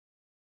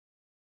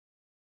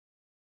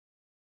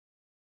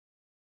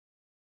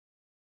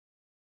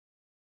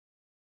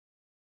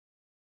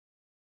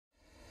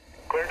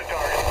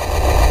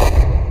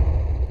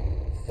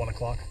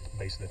o'clock,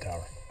 base of the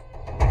tower.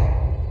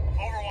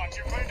 Overwatch,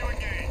 you're clear to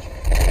engage.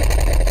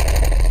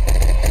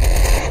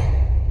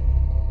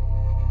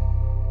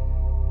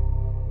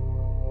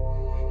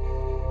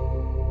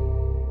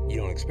 You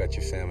don't expect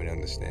your family to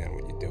understand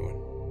what you're doing.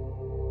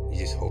 You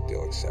just hope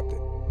they'll accept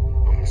it.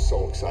 I'm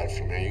so excited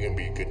for you, man. You're gonna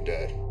be a good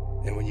dad.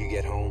 And when you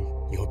get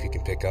home, you hope you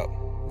can pick up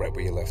right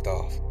where you left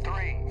off.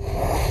 3,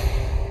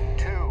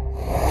 2,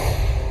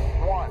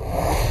 1.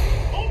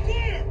 All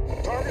clear!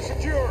 Target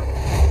secure!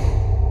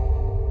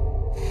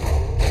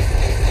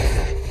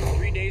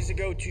 3 days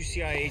ago, 2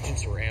 CIA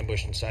agents were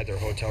ambushed inside their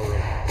hotel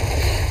room.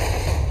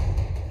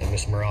 And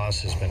Miss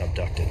Morales has been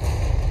abducted.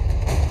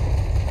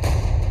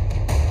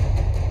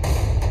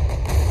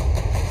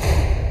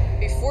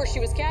 Before she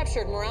was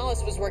captured,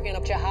 Morales was working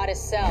up jihadist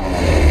cell.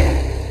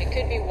 It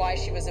could be why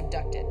she was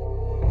abducted.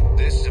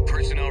 This is a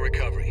personnel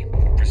recovery.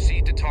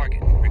 Proceed to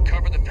target,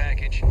 recover the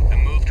package,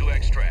 and move to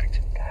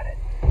extract. Got it.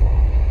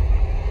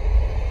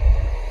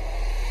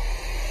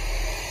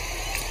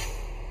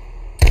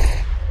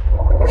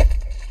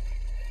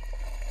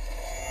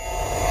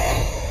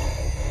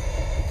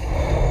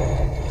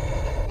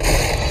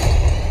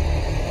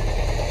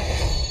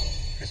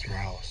 Miss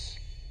Morales,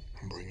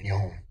 I'm bringing you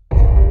home.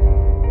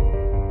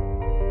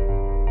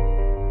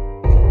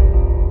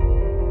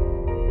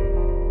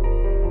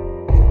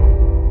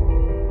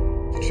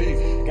 Chief,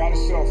 got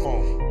his cell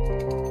phone.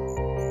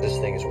 This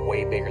thing is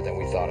way bigger than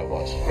we thought it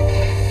was.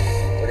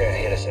 They're gonna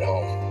hit us at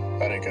home.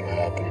 That ain't gonna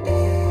happen.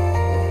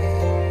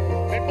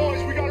 Hey,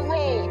 boys, we gotta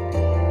roll!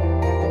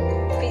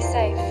 Be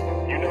safe.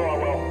 You know I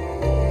will.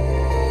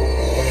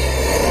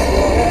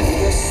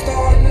 The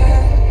star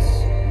lands,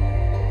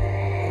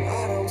 and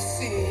I don't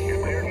see you.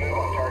 Clear to move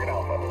on target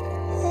Alpha.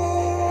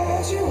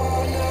 As you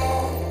are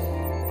now,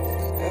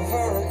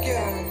 ever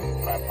again.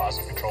 I have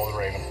positive control of the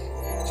Raven.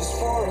 Just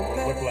for a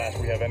minute, Whiplash,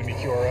 we have enemy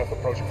QRF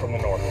approaching from the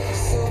north.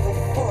 silver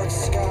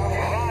forest sky.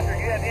 Roger,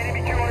 you have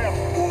enemy QRF.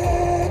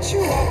 Let you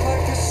walk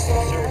like a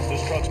star. Sir,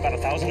 this truck's about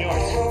 1,000 yards. I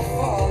will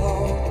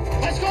follow.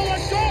 Let's go,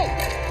 let's go!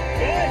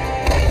 Good!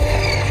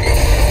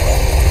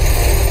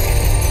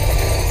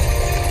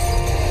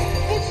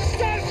 What's the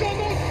status on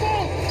those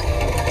boats?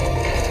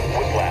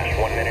 Whiplash,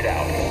 1 minute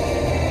out.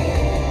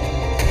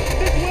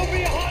 This will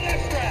be a hot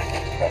extract!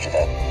 Roger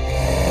that.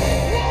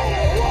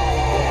 Water, water!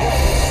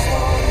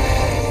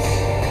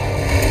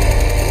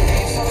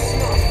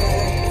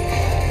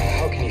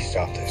 How can you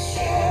stop this?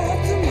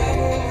 The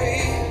memory,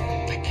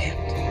 I can't.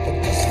 the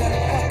distant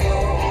echo.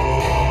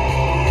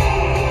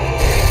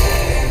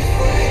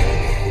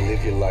 You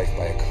live your life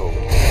by a code.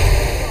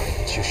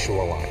 It's your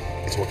shoreline.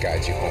 It's what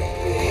guides you home.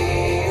 The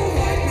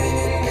lightning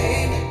in me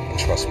And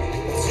trust me,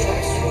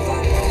 strikes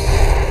without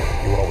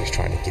mercy. you were always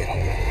trying to get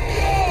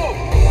home.